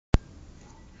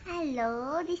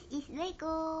Hello, this is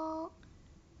Lego.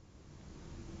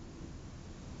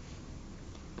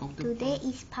 Today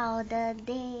is powder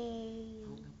day.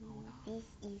 This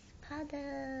is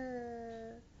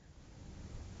powder.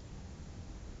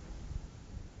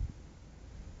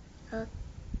 Okay,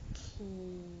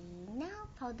 now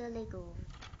powder Lego.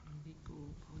 Lego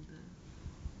powder.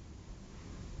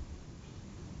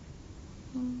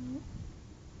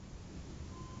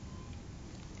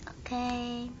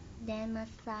 Okay, then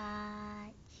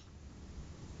massage.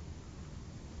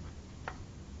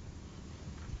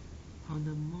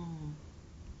 Powder more.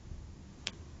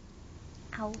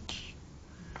 Ouch.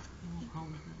 More powder.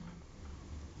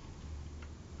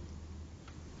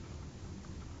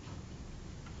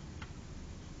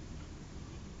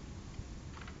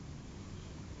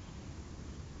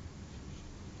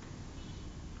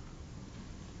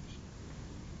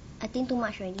 I think too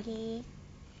much already.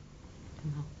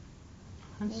 很好，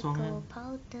很爽 Lego 啊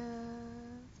powder.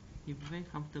 You very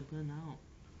comfortable now.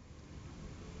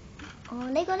 Oh,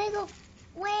 Lego.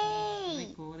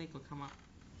 Wait. Lego, come up.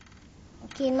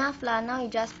 Okay, enough lah. Now you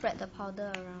just spread the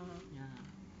powder around. Yeah.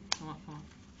 Come up.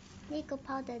 Lego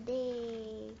powder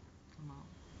day. Come out.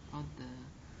 Powder.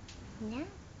 Yeah,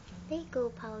 Lego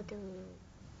powder.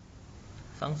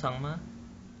 爽吗？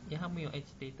也还没有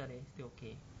agitated 嘞 still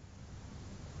okay.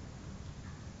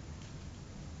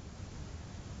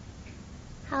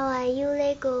 How are you,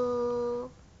 Lego?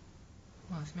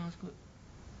 Wow, smells good.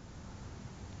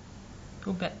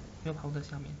 Too bad 没有 powder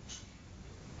下面。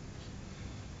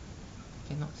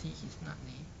Cannot see his nut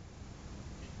嘞。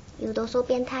You also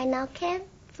变态 now, can?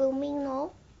 Filming,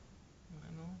 no? I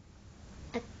know.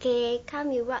 Okay,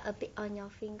 come you rub a bit on your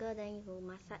finger, then you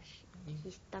massage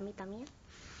his tummy.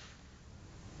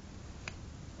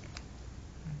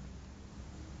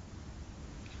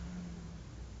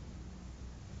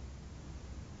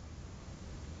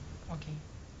 Okay.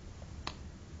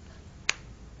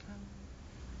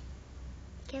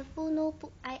 Careful, no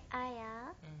put eye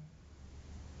ah.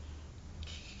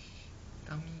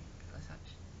 Tummy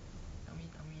massage. Tummy.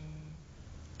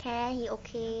 Can he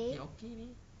okay? He okay 嘞。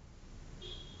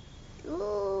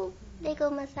Ooh, Lego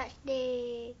massage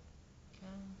day.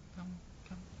 Come.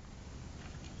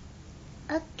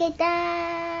 Okay,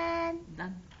 done.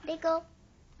 Done. Lego.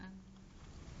 Done.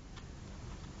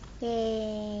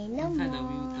 Yay, no Inside more. the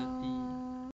wheel dirty.